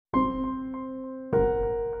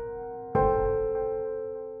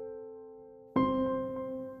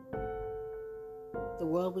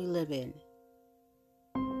world we live in,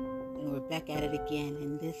 and we're back at it again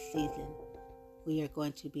in this season. We are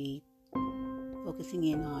going to be focusing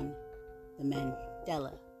in on the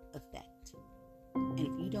Mandela effect. And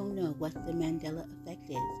if you don't know what the Mandela effect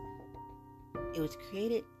is, it was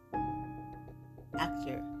created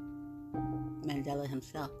after Mandela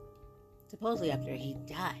himself, supposedly after he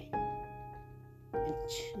died in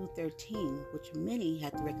 2013, which many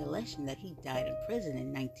had the recollection that he died in prison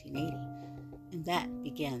in 1980. And that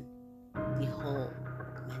began the whole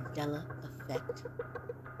Mandela effect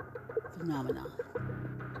phenomenon.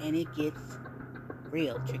 And it gets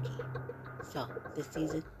real tricky. So, this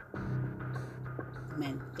season, the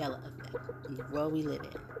Mandela effect and the world we live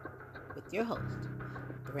in, with your host,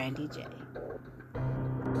 Brandy J.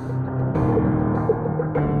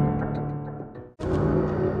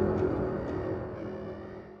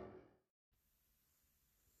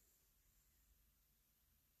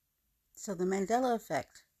 So the Mandela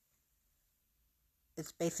effect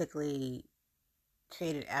is basically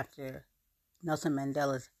created after Nelson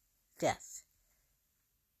Mandela's death.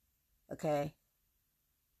 Okay?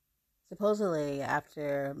 Supposedly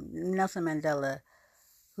after Nelson Mandela,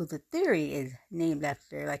 who the theory is named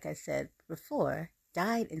after, like I said before,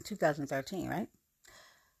 died in 2013, right?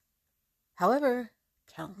 However,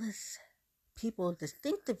 countless people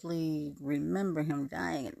distinctively remember him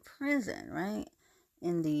dying in prison, right?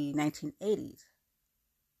 In the 1980s.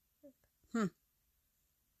 And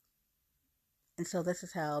so this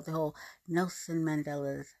is how the whole Nelson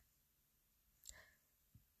Mandela's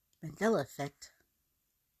Mandela effect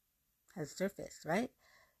has surfaced, right?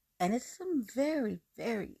 And it's some very,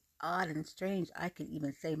 very odd and strange, I can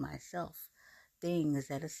even say myself, things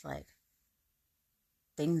that it's like,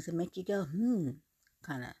 things that make you go,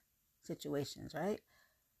 kind of situations, right?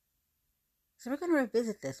 So we're going to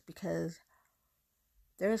revisit this because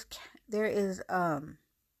there is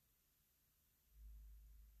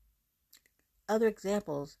other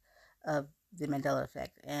examples of the Mandela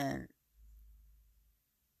effect, and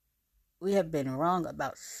we have been wrong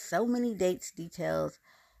about so many dates, details,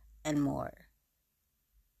 and more.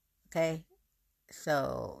 Okay,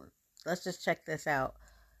 so let's just check this out.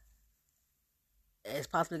 It's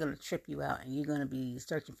possibly going to trip you out, and you're going to be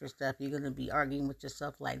searching for stuff. You're going to be arguing with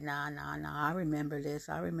yourself like, nah, I remember this.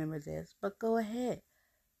 But go ahead.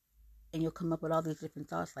 And you'll come up with all these different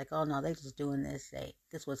thoughts like, oh, no, they're just doing this.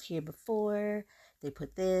 This was here before. They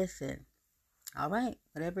put this, and all right,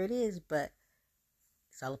 whatever it is. But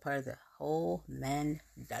it's all a part of the whole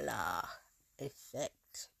Mandela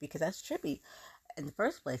effect. Because that's trippy. In the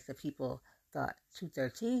first place, the people thought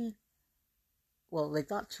 213. Well, they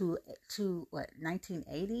thought to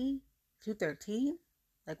 1980, 213?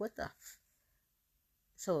 Like, what the?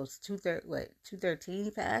 So it's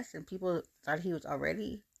 213 passed, and people thought he was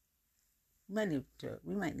already. We might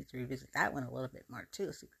need to revisit that one a little bit more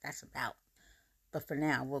too, see what that's about. But for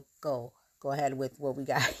now, we'll go ahead with what we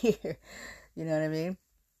got here. You know what I mean?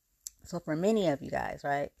 So for many of you guys,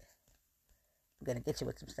 right? I'm gonna get you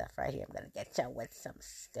with some stuff right here. I'm gonna get you with some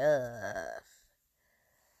stuff.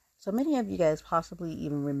 So many of you guys possibly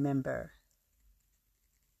even remember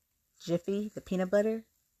Jiffy, the peanut butter,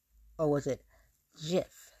 or was it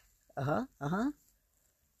Jif? So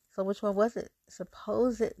which one was it?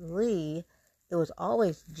 Supposedly, it was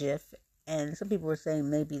always Jif, and some people were saying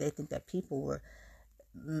maybe they think that people were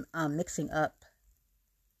mixing up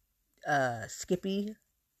Skippy,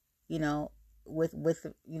 with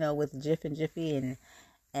Jif and Jiffy,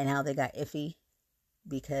 and how they got iffy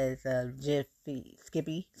because of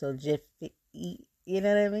Skippy, so Jiffy, you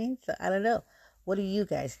know what I mean? So I don't know. What do you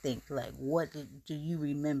guys think? Like, what do you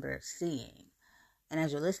remember seeing? And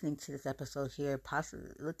as you're listening to this episode here,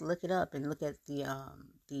 possibly look it up and look at the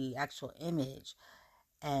actual image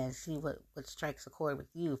and see what strikes a chord with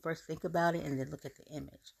you. First, think about it, and then look at the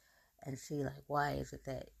image and see, like, why is it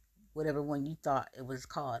that whatever one you thought it was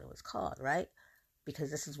called, right? Because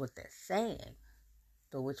this is what they're saying.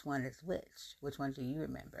 But which one is which? Which one do you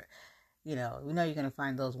remember? We know you're going to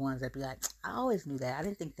find those ones that be like, I always knew that. I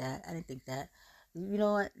didn't think that. You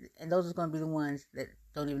know what? And those are going to be the ones that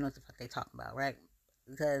don't even know what the fuck they talking about, right?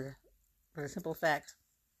 Because for the simple fact,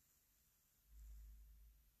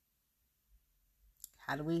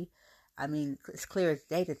 it's clear as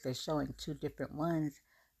day that they're showing two different ones,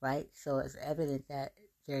 right? So it's evident that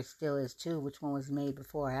there still is two. Which one was made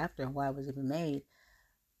before or after, and why it was even made?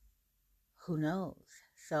 Who knows?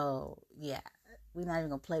 So, yeah, we're not even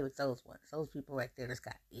going to play with those ones. Those people right there just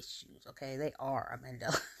got issues, okay? They are a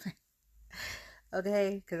Mandela.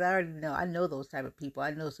 Okay? Because I already know. I know those type of people.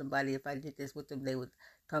 I know somebody, if I did this with them, they would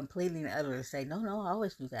completely and utterly say, no, I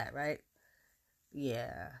always do that, right?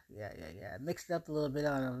 Yeah. Mixed up a little bit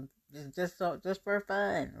on them, just for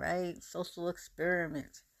fun, right? Social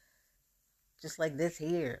experiments, just like this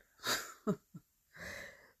here.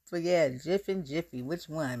 But yeah, Jif and Jiffy, which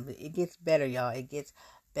one? But it gets better, y'all. It gets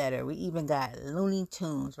better. We even got Looney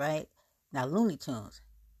Tunes, right? Now, Looney Tunes,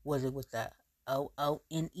 was it with the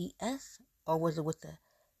OONES or was it with the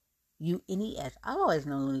UNES? I've always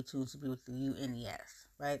known Looney Tunes to be with the UNES,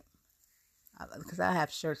 right? Because I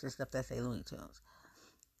have shirts and stuff that say Looney Tunes.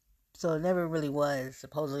 So it never really was,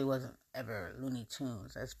 supposedly wasn't ever Looney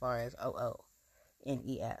Tunes as far as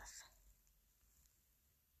OONES.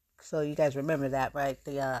 So you guys remember that, right?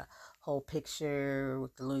 The whole picture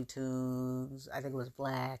with the Looney Tunes. I think it was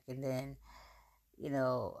black, and then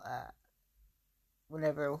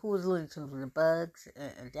whenever who was Looney Tunes with the Bugs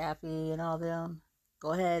and Daffy and all them.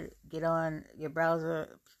 Go ahead, get on your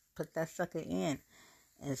browser, put that sucker in,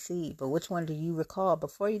 and see. But which one do you recall?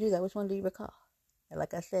 Before you do that, which one do you recall? And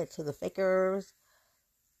like I said, to the fakers,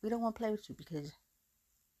 we don't want to play with you because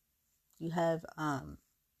you have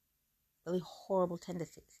really horrible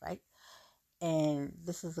tendencies, right? And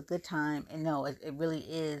this is a good time. And no, it really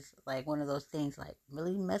is like one of those things. Like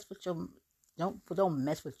really mess with your don't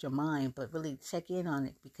mess with your mind, but really check in on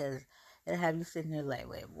it because it'll have you sitting there like,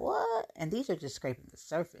 wait, what? And these are just scraping the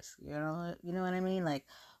surface. You know what I mean? Like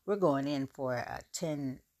we're going in for a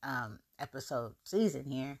 10 episode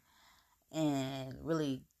season here, and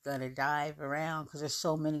really gonna dive around because there's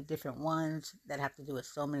so many different ones that have to do with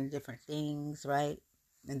so many different things, right?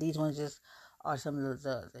 And these ones just are some of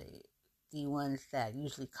the ones that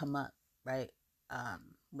usually come up, right?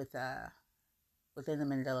 With within the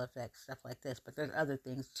Mandela effect, stuff like this. But there's other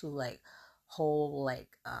things too, like whole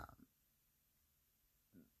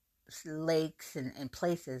lakes and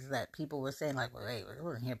places that people were saying like, well, wait, we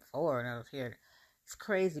weren't here before, and I was here. It's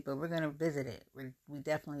crazy, but we're gonna visit it. We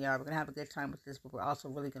definitely are. We're gonna have a good time with this, but we're also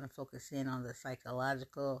really gonna focus in on the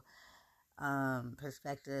psychological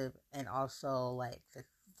perspective, and also like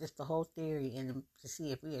just the whole theory, and to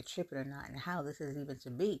see if we are tripping or not, and how this is even to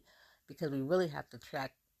be, because we really have to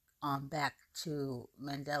track on back to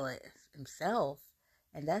Mandela himself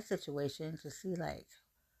and that situation to see like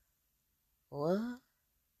what,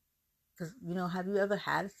 because have you ever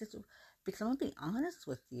had a situation? Because I'm gonna be honest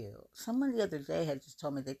with you, someone the other day had just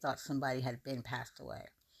told me they thought somebody had been passed away.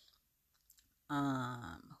 Who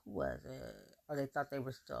was it? Or they thought they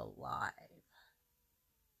were still alive.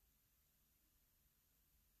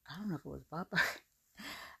 I don't know if it was Bob.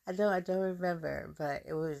 I don't remember, but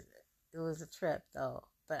it was a trip though.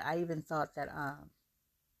 But I even thought that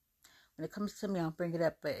when it comes to me, I'll bring it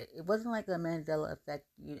up. But it wasn't like a Mandela effect.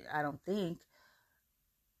 I don't think.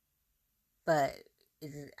 But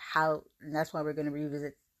how? And that's why we're going to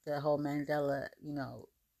revisit the whole Mandela,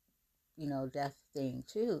 death thing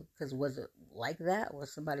too. Because was it like that, or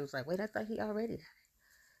somebody was like, "Wait, I thought he already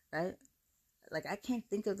died," right? Like I can't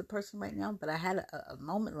think of the person right now, but I had a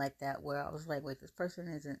moment like that where I was like, "Wait, this person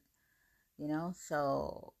isn't,"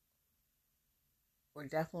 So we're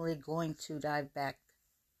definitely going to dive back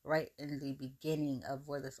right in the beginning of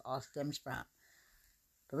where this all stems from.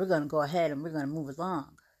 But we're going to go ahead and we're going to move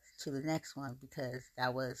along to the next one because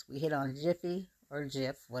we hit on Jiffy or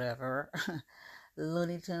Jif, whatever,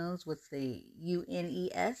 Looney Tunes with the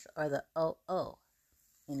UNES or the OONES.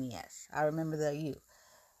 I remember the U.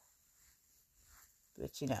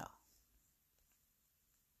 But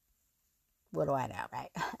what do I know,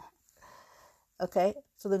 right? Okay,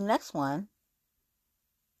 so the next one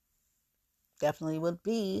definitely would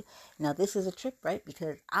be, now this is a trick, right?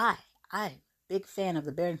 Because I'm big fan of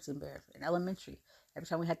the Berenstain Bears in elementary. Every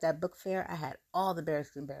time we had that book fair, I had all the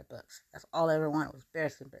Berenstain Bear books. That's all I ever wanted was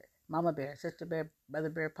Berenstain Bear. Mama Bear, Sister Bear, Brother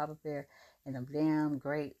Bear, Papa Bear, and them damn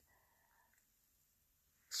great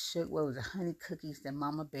what was it, honey cookies that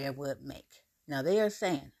Mama Bear would make. Now they are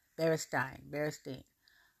saying Berenstain.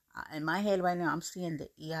 In my head right now, I'm seeing the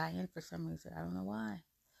EIN for some reason. I don't know why.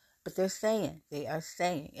 But they are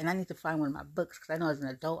saying, and I need to find one of my books because I know as an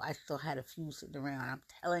adult I still had a few sitting around. I'm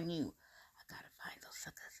telling you, I gotta find those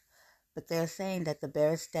suckers. But they're saying that the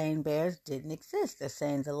Berenstain Bears didn't exist. They're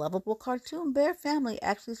saying the lovable cartoon bear family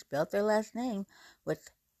actually spelled their last name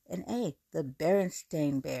with an A. The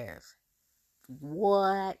Berenstain Bears.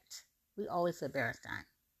 What? We always said Berenstain.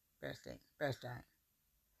 Berenstain.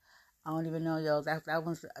 I don't even know, yo. That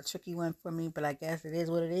one's a tricky one for me, but I guess it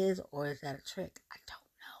is what it is, or is that a trick? I don't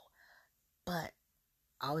know. But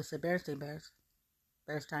I always say Berenstain Bears.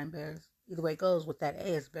 Berenstain Bears. Either way it goes, with that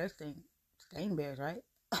A, it's Berenstain Bears, right?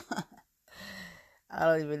 I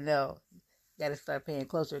don't even know. Got to start paying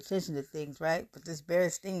closer attention to things, right? But this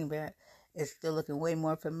Berenstain Bear is still looking way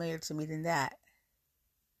more familiar to me than that.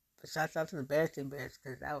 But shouts out to the Bears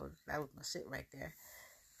because that was my shit right there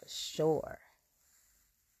for sure.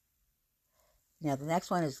 Now the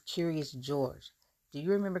next one is Curious George. Do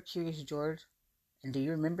you remember Curious George? And do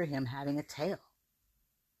you remember him having a tail?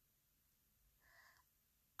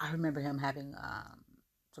 I remember him having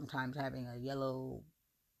sometimes having a yellow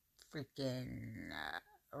freaking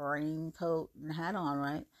raincoat and hat on,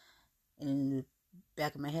 right? And in the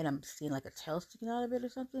back of my head, I'm seeing like a tail sticking out of it or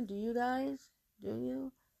something. Do you guys? Do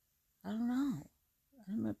you? I don't know. I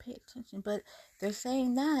didn't really pay attention, but they're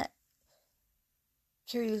saying that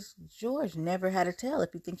Curious George never had a tail.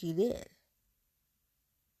 If you think he did,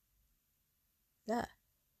 yeah,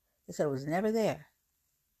 they said it was never there.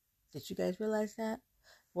 Did you guys realize that?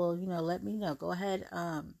 Well, let me know. Go ahead.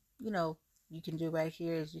 You can do right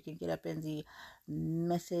here is you can get up in the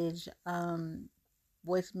message,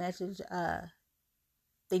 voice message,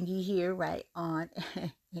 thingy here, right on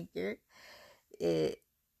Anchor. It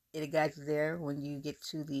guides you there when you get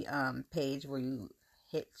to the page where you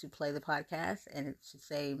hit to play the podcast, and it should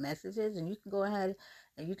say messages, and you can go ahead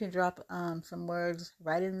and you can drop some words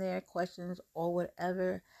right in there, questions or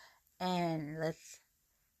whatever, and let's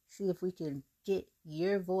see if we can get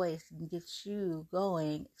your voice and get you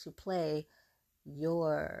going to play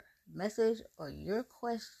your message or your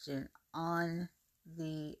question on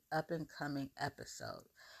the up and coming episode.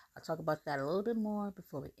 I'll talk about that a little bit more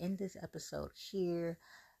before we end this episode here,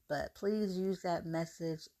 but please use that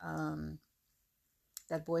message,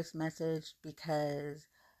 that voice message, because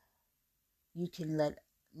you can let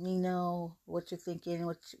me know what you're thinking,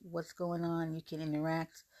 what's going on. You can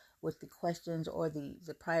interact with the questions or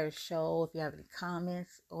the prior show if you have any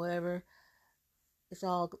comments or whatever. It's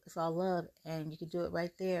all love, and you can do it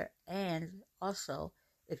right there. And also,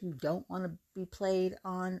 if you don't want to be played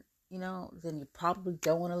on, then you probably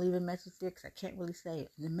don't want to leave a message there, because I can't really say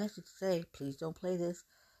it. And the message say, please don't play this.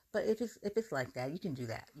 But if it's like that, you can do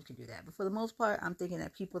that. You can do that. But for the most part, I'm thinking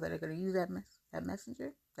that people that are going to use that message,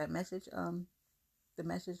 the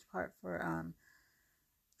message part for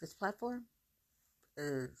this platform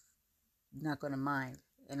is not going to mind,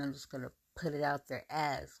 and I'm just going to put it out there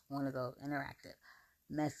as one of those interactive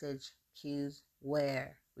message cues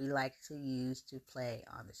where we like to use to play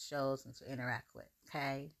on the shows and to interact with.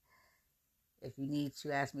 Okay, if you need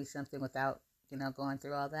to ask me something without going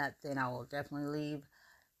through all that, then I will definitely leave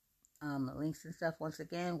links and stuff once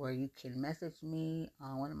again where you can message me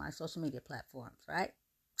on one of my social media platforms, right?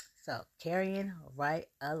 So carrying right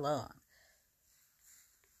along,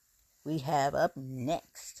 we have up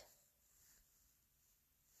next,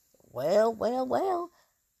 well,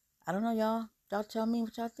 I don't know, y'all. Y'all tell me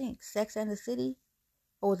what y'all think. Sex and the City,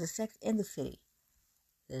 or was it Sex in the City?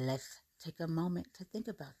 Let's take a moment to think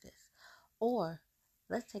about this. Or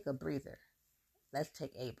let's take a breather. Let's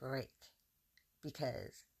take a break.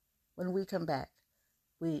 Because when we come back,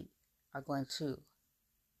 we are going to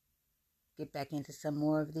get back into some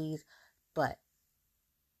more of these. But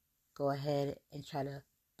go ahead and try to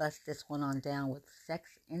bust this one on down with Sex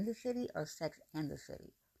in the City or Sex and the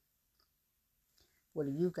City. What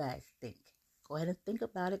do you guys think? Go ahead and think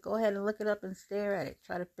about it. Go ahead and look it up and stare at it.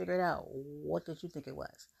 Try to figure it out. What did you think it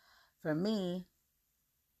was? For me,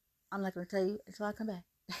 I'm not going to tell you until I come back.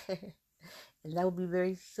 And that will be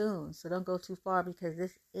very soon. So don't go too far, because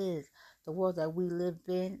this is the world that we live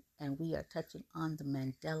in, and we are touching on the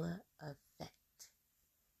Mandela effect.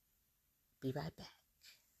 Be right back.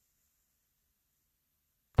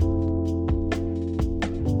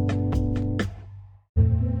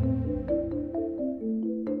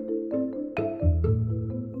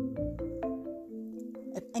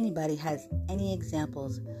 If anybody has any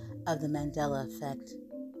examples of the Mandela effect,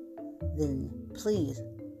 then please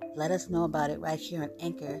let us know about it right here on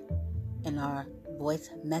Anchor in our voice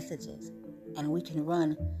messages. And we can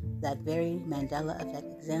run that very Mandela effect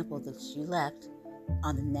example that you left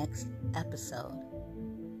on the next episode.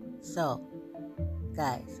 So,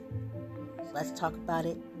 guys, let's talk about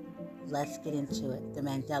it. Let's get into it. The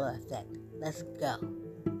Mandela effect. Let's go.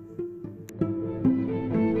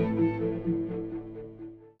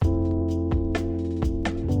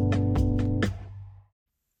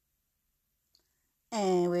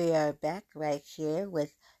 And we are back right here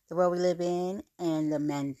with the world we live in and the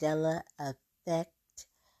Mandela effect.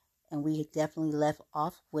 And we definitely left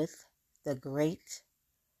off with the great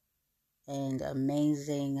and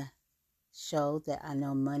amazing show that I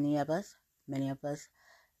know many of us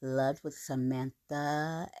loved, with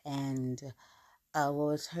Samantha and what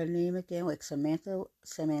was her name again? With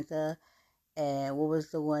Samantha, and what was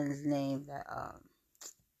the one's name that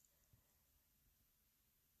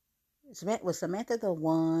was Samantha the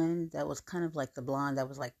one that was kind of like the blonde that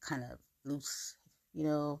was like kind of loose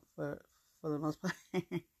for the most part.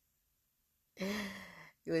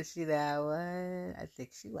 Was she that one? I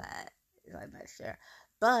think she was. I'm not sure.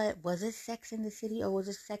 But was it Sex in the City or was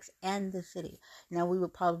it Sex and the City? Now we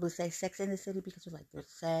would probably say Sex in the City because we're like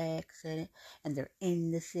there's sex in it and they're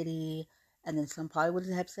in the city. And then some probably would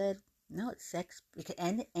have said, no, it's sex because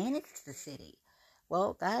and it's the city.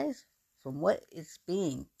 Well, guys, from what is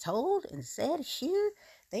being told and said here,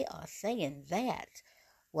 they are saying that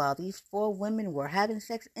while these four women were having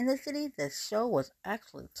sex in the city, the show was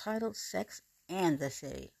actually titled Sex and the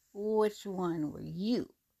City. Which one were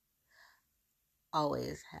you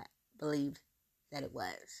always believed that it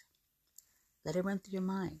was? Let it run through your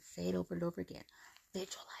mind. Say it over and over again.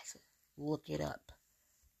 Visualize it. Look it up.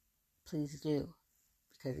 Please do.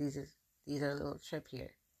 Because these are a little trippier.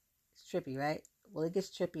 It's trippy, right? Well, it gets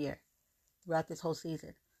trippier throughout this whole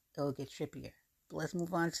season. It'll get trippier. But let's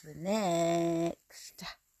move on to the next.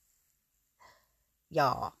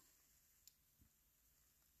 Y'all,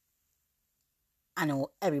 I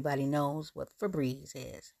know everybody knows what Febreze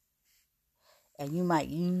is. And you might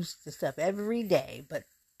use the stuff every day, but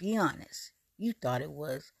be honest, you thought it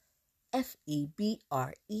was Febreeze,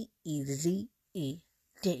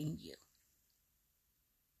 didn't you?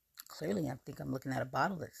 Clearly, I think I'm looking at a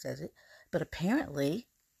bottle that says it, but apparently,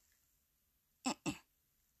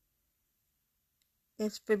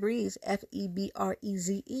 it's Febreze,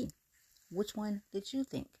 Febreze. Which one did you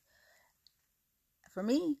think? For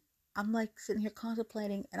me, I'm like sitting here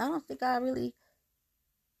contemplating, and I don't think I really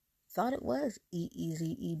thought it was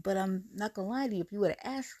Eeze, but I'm not gonna lie to you. If you would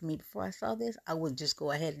have asked me before I saw this, I would just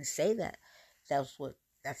go ahead and say that.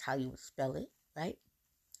 That's how you would spell it, right?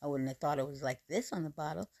 I wouldn't have thought it was like this on the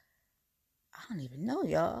bottle. I don't even know,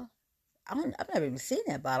 y'all. I've never even seen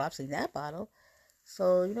that bottle. I've seen that bottle.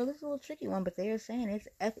 So, this is a little tricky one, but they are saying it's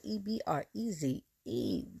Febreze.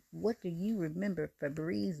 What do you remember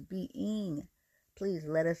Febreze being? Please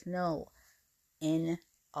let us know in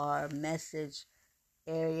our message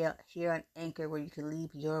area here on Anchor where you can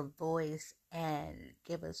leave your voice and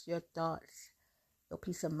give us your thoughts, your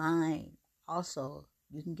peace of mind. Also,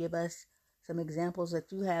 you can give us some examples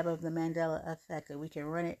that you have of the Mandela effect and we can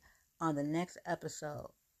run it on the next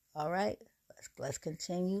episode. All right, let's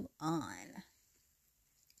continue on.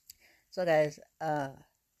 So guys,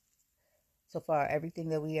 so far everything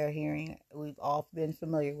that we are hearing, we've all been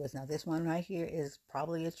familiar with. Now this one right here is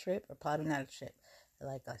probably a trip or probably not a trip.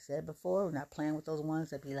 Like I said before, we're not playing with those ones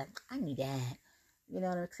that be like, I need that.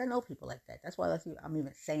 Because I know people like that. That's why I'm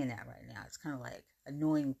even saying that right now. It's kind of like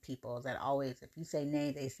annoying people that always, if you say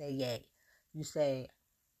nay, they say yay. You say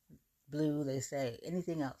blue, they say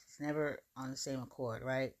anything else. It's never on the same accord,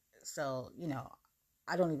 right? So,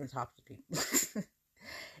 I don't even talk to people.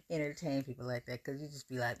 Entertain people like that because you just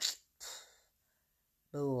be like,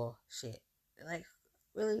 bullshit. Like,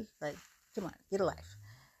 really? Like, come on, get a life.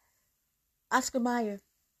 Oscar Mayer.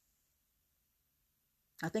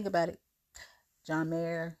 I think about it. John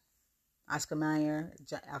Mayer, Oscar Mayer.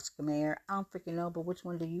 I don't freaking know, but which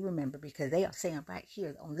one do you remember? Because they are saying right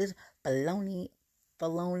here on this baloney,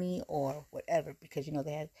 or whatever, because they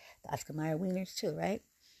have the Oscar Mayer wieners too, right?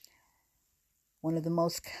 One of the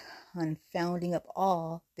most confounding of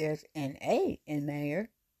all, there's an A in Mayer.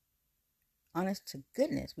 Honest to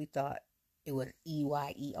goodness, we thought it was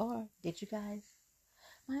EYER. Did you guys?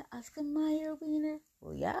 My Oscar Mayer wiener?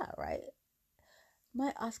 Well, yeah, right?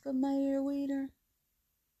 My Oscar Mayer wiener?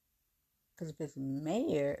 Because if it's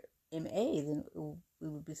Mayer, M-A, then we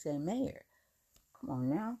would be saying Mayer. Come on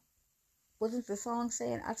now. Wasn't the song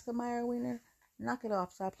saying Oscar Mayer wiener? Knock it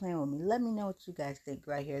off. Stop playing with me. Let me know what you guys think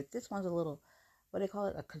right here. This one's a little, what do they call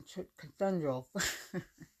it? A conundrum.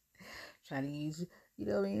 Trying to use,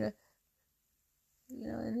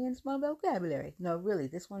 enhance my vocabulary. No, really,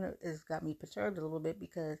 this one has got me perturbed a little bit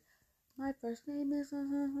because my first name is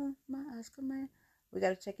my Oscar Mayer. We got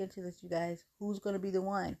to check into this, you guys. Who's going to be the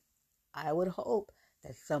one? I would hope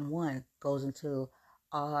that someone goes into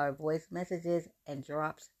our voice messages and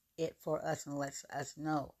drops it for us and lets us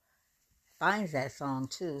know. Finds that song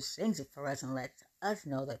too, sings it for us and lets us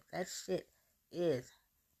know that shit is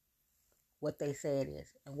what they say it is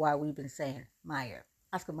and why we've been saying Mayer.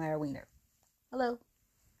 Oscar Mayer wiener. Hello?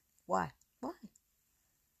 Why?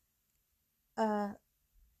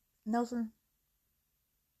 Nelson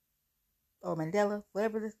or Mandela,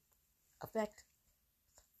 whatever the effect,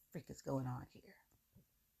 freak is going on here.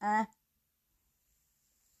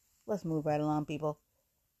 Let's move right along, people.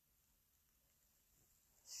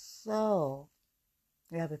 So,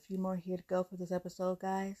 we have a few more here to go for this episode,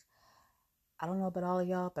 guys. I don't know about all of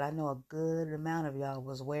y'all, but I know a good amount of y'all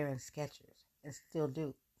was wearing Skechers and still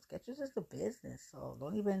do. Skechers is the business, so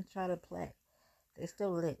don't even try to play. They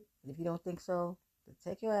still lit. If you don't think so, then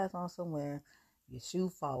take your ass on somewhere. You shoe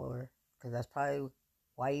follower, because that's probably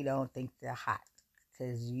why you don't think they're hot.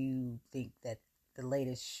 Because you think that the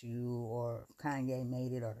latest shoe or Kanye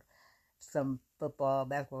made it or some football,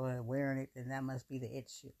 basketball wearing it, then that must be the it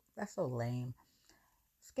shoe. That's so lame.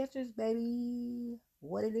 Skechers, baby.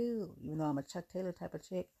 What it do? Even though I'm a Chuck Taylor type of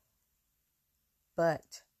chick.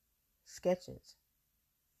 But Skechers.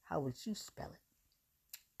 How would you spell it?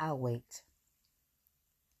 I'll wait.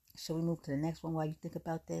 Shall we move to the next one while you think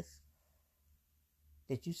about this?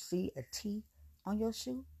 Did you see a T on your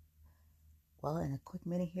shoe? Well, in a quick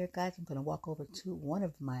minute here, guys, I'm going to walk over to one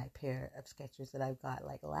of my pair of Skechers that I got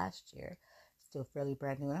like last year. Still fairly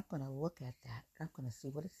brand new. And I'm going to look at that. I'm going to see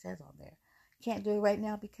what it says on there. Can't do it right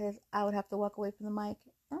now because I would have to walk away from the mic.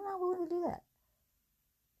 I'm not willing to do that.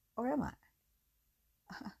 Or am I?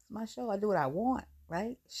 It's my show. I do what I want,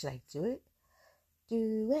 right? Should I do it?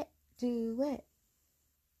 Do it. Do it.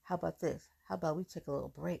 How about this? How about we take a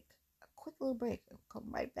little break? A quick little break. We'll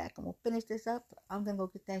come right back and we'll finish this up. I'm going to go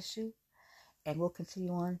get that shoe. And we'll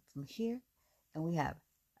continue on from here. And we have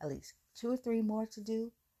at least 2 or 3 more to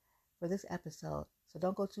do for this episode. So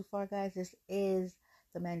don't go too far, guys. This is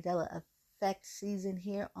the Mandela Effect season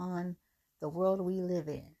here on The World We Live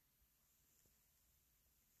In.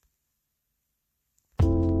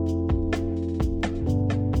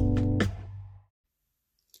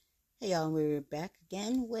 Hey y'all, we're back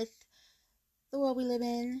again with The World We Live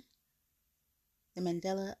In, the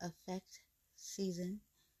Mandela Effect season.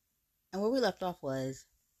 And where we left off was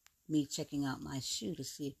me checking out my shoe to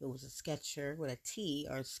see if it was a Skechers with a T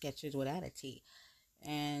or Skechers without a T.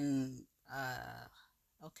 And,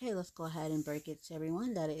 okay, let's go ahead and break it to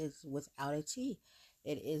everyone that it is without a T.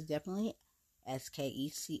 It is definitely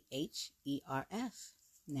Skechers.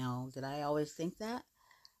 Now, did I always think that?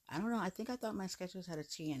 I don't know. I think I thought my Skechers had a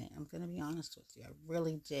T in it. I'm going to be honest with you. I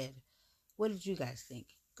really did. What did you guys think?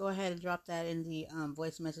 Go ahead and drop that in the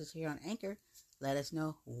voice message here on Anchor. Let us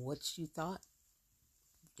know what you thought.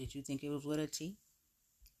 Did you think it was with a T?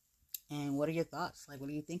 And what are your thoughts? Like, what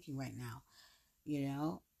are you thinking right now? You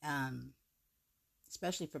know,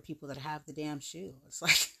 especially for people that have the damn shoe. It's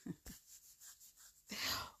like,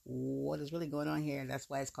 what is really going on here? That's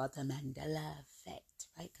why it's called the Mandela Effect,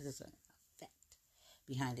 right? Because it's an effect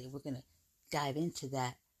behind it. We're going to dive into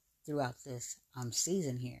that throughout this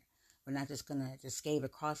season here. We're not just going to just skate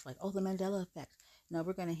across like, oh, the Mandela Effect. No,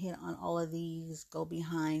 we're going to hit on all of these, go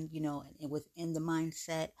behind, you know, and within the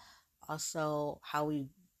mindset. Also, how we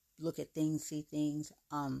look at things, see things,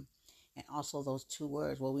 and also those 2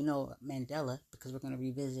 words. Well, we know Mandela because we're going to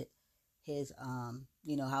revisit his,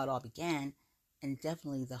 you know, how it all began, and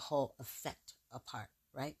definitely the whole effect apart,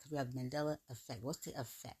 right? Because we have the Mandela Effect. What's the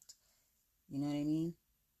effect? You know what I mean?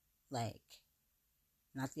 Like,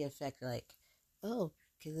 not the effect like, oh,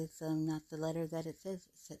 because it's not the letter that it says.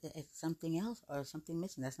 It's something else or something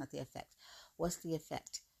missing. That's not the effect. What's the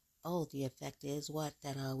effect? Oh, the effect is what?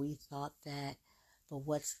 That we thought that. But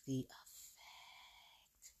what's the effect?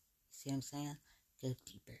 See what I'm saying? Go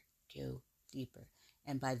deeper. Go deeper.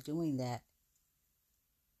 And by doing that,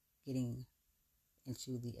 getting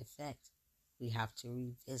into the effect, we have to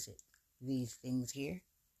revisit these things here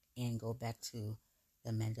and go back to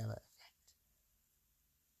the Mandela Effect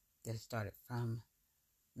that started from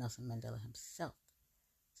Nelson Mandela himself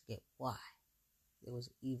to get why it was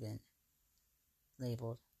even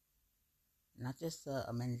labeled not just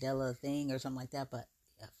a Mandela thing or something like that, but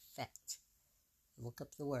the effect. Look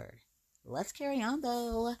up the word. Let's carry on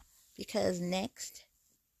though, because next,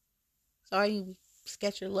 sorry you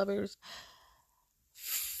Skechers lovers,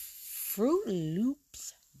 Fruit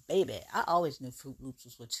Loops, baby. I always knew Fruit Loops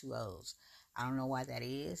was with 2 O's. I don't know why that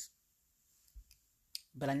is,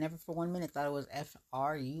 but I never for 1 minute thought it was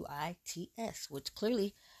Fruits, which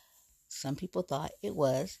clearly some people thought it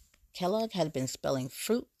was. Kellogg had been spelling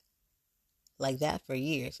fruit like that for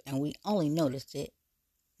years, and we only noticed it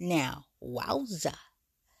now. Wowza.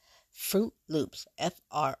 Fruit Loops.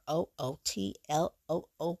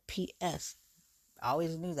 Frootloops. I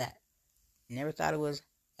always knew that. Never thought it was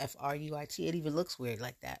Fruit. It even looks weird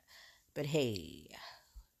like that. But hey,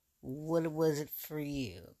 what was it for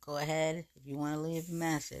you? Go ahead if you want to leave a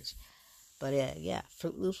message. But yeah,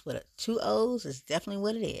 Fruit Loops with 2 O's is definitely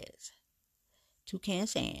what it is. Toucan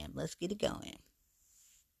Sam. Let's get it going.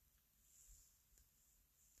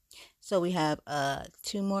 So we have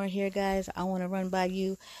 2 more here, guys. I want to run by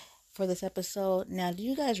you for this episode. Now, do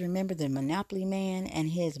you guys remember the Monopoly Man and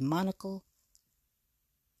his monocle?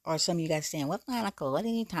 Or some of you guys saying, what monocle? What are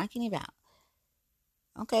you talking about?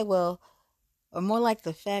 Okay, well, or more like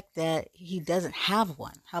the fact that he doesn't have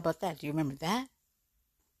one. How about that? Do you remember that?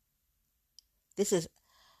 This is,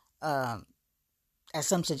 as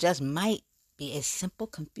some suggest, might be a simple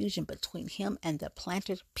confusion between him and the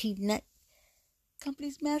Planters Peanut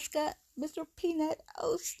Company's mascot, Mr. Peanut.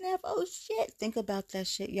 Oh snap! Oh shit! Think about that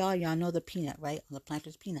shit, y'all. Y'all know the peanut, right? On the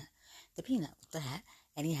Planters Peanut, the peanut with the hat,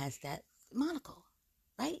 and he has that monocle,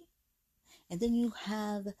 right? And then you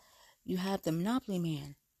have the Monopoly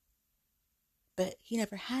Man, but he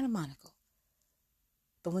never had a monocle.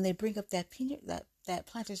 But when they bring up that peanut, that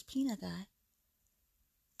Planters Peanut guy,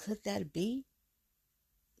 could that be?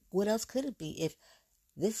 What else could it be if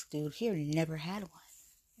this dude here never had one,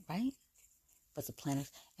 right? But the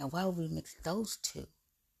Planters, and why would we mix those two?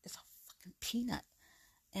 It's a fucking peanut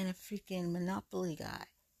and a freaking Monopoly guy.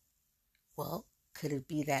 Well, could it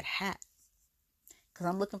be that hat? Because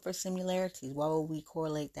I'm looking for similarities. Why would we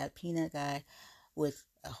correlate that peanut guy with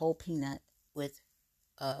a whole peanut with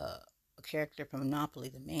a character from Monopoly,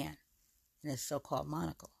 the man, and his so-called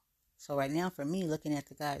monocle? So right now, for me, looking at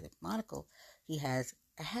the guy with the monocle, he has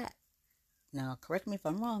a hat. Now, correct me if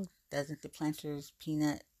I'm wrong. Doesn't the Planters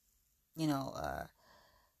Peanut,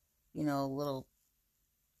 little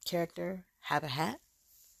character have a hat?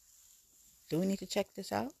 Do we need to check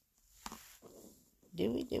this out?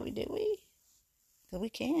 Do we? Because we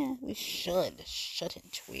can. We should.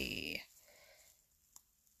 Shouldn't we?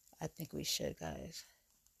 I think we should, guys.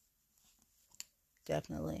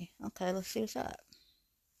 Definitely. Okay, let's see what's up.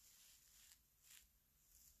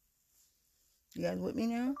 You guys with me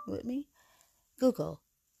now? With me? Google.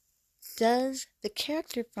 Does the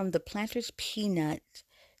character from the Planters Peanut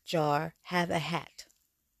jar have a hat?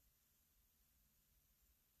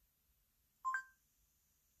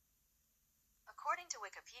 According to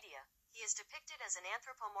Wikipedia, he is depicted as an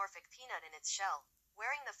anthropomorphic peanut in its shell,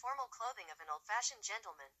 wearing the formal clothing of an old-fashioned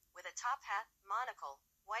gentleman, with a top hat, monocle,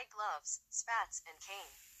 white gloves, spats, and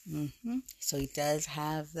cane. So he does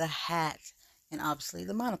have the hat, and obviously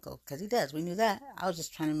the monocle, because he does. We knew that. I was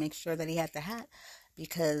just trying to make sure that he had the hat,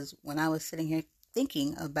 because when I was sitting here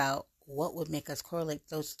thinking about what would make us correlate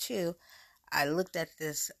those two, I looked at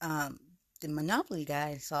this, the Monopoly guy,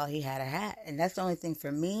 and saw he had a hat, and that's the only thing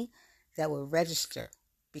for me that would register,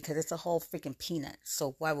 because it's a whole freaking peanut.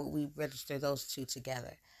 So why would we register those two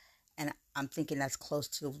together? And I'm thinking that's close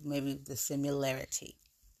to maybe the similarity.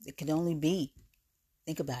 It could only be.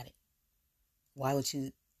 Think about it. Why would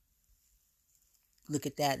you look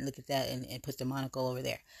at that and put the monocle over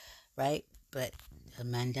there, right? But the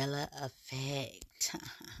Mandela effect.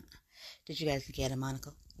 Did you guys get a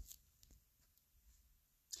monocle?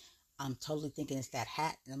 I'm totally thinking it's that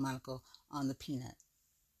hat and the monocle on the peanut.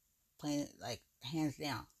 Plain, like, hands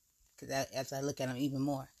down. Because as I look at them even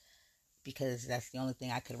more, because that's the only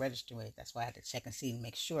thing I could register with. That's why I had to check and see and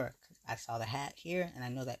make sure. Cause I saw the hat here, and I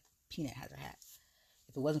know that peanut has a hat.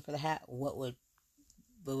 If it wasn't for the hat, what would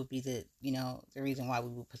be the reason why we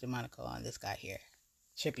would put the monocle on this guy here?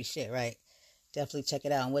 Trippy shit, right? Definitely check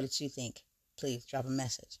it out. And what did you think? Please drop a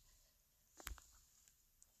message.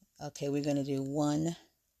 Okay, we're gonna do one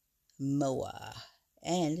more,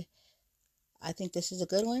 and I think this is a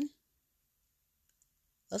good one.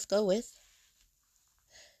 Let's go with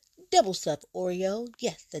double stuffed Oreo.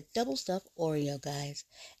 Yes, the double stuffed Oreo, guys.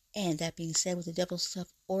 And that being said, with the double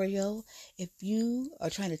stuffed Oreo, if you are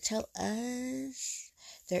trying to tell us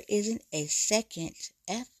there isn't a second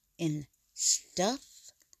F in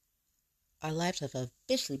stuff, our lives have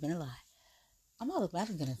officially been a lie. I'm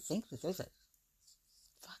automatically going to think that there's a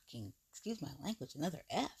fucking, excuse my language, another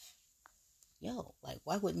F. Yo, like,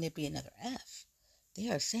 why wouldn't there be another F? They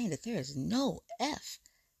are saying that there is no F.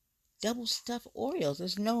 Double stuffed Oreos,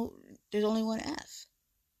 there's only one F.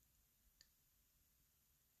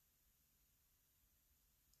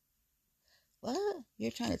 What?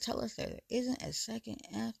 You're trying to tell us that there isn't a second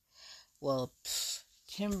F? Well,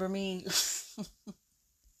 timber me.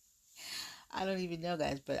 I don't even know,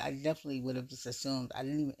 guys, but I definitely would have just assumed. I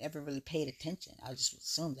didn't even ever really paid attention. I just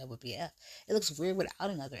assumed that would be F. It looks weird without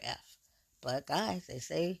another F. But, guys, they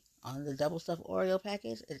say on the double stuffed Oreo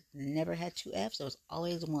package, it never had two Fs. There was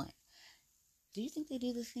always one. Do you think they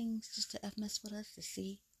do these things just to F mess with us to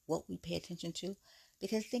see what we pay attention to?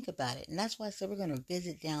 Because think about it. And that's why I said we're going to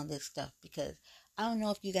visit down this stuff. Because I don't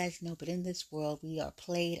know if you guys know, but in this world, we are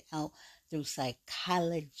played out through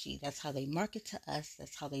psychology. That's how they market to us.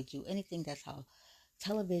 That's how they do anything. That's how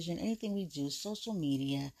television, anything we do, social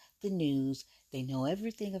media, the news, they know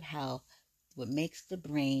everything of how, what makes the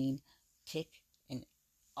brain tick and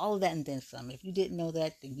all of that and then some. If you didn't know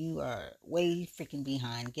that, then you are way freaking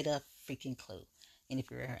behind. Get a freaking clue. And if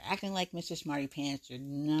you're acting like Mr. Smarty Pants, you're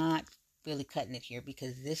not really cutting it here,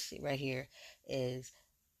 because this right here is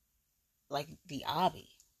like the obby,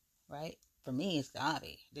 right? For me, it's the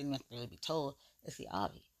Avi. It didn't have to really be told. It's the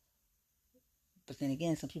Avi. But then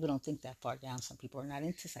again, some people don't think that far down. Some people are not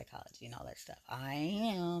into psychology and all that stuff. I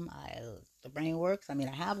am. The brain works. I mean,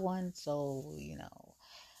 I have one, so you know.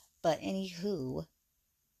 But anywho,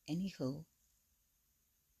 it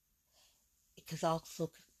could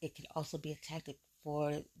also be a tactic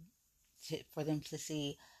for them to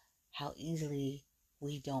see how easily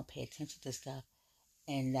we don't pay attention to stuff,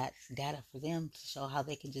 and that's data for them to show how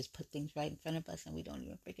they can just put things right in front of us and we don't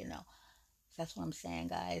even freaking know. That's what I'm saying,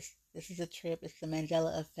 guys. This is a trip. It's the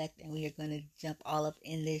Mandela effect, and we are going to jump all up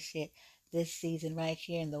in this shit this season right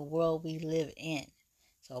here in the world we live in.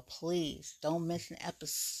 So please don't miss an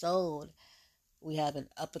episode. We have an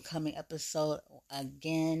up and coming episode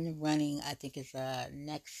again running. I think it's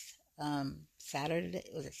next Saturday.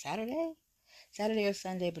 Was it Saturday? Saturday or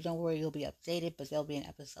Sunday, but don't worry, you'll be updated. But there'll be an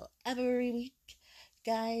episode every week,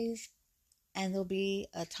 guys, and there'll be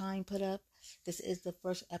a time put up. This is the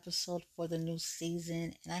first episode for the new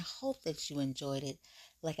season, and I hope that you enjoyed it.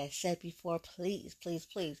 Like I said before, please, please,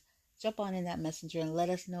 please jump on in that messenger and let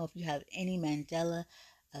us know if you have any Mandela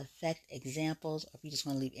effect examples, or if you just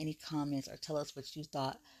want to leave any comments or tell us what you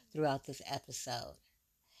thought throughout this episode.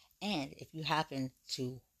 And if you happen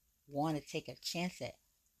to want to take a chance at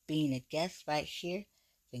being a guest right here,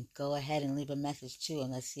 then go ahead and leave a message too,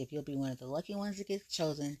 and let's see if you'll be one of the lucky ones that gets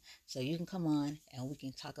chosen, so you can come on and we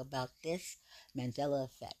can talk about this Mandela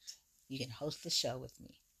effect. You can host the show with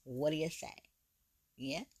me. What do you say?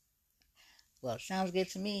 Yeah? Well, it sounds good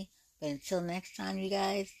to me. But until next time, you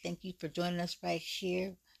guys, thank you for joining us right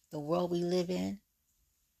here, the world we live in,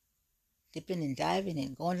 dipping and diving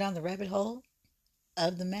and going down the rabbit hole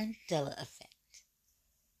of the Mandela effect.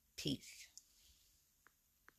 Peace.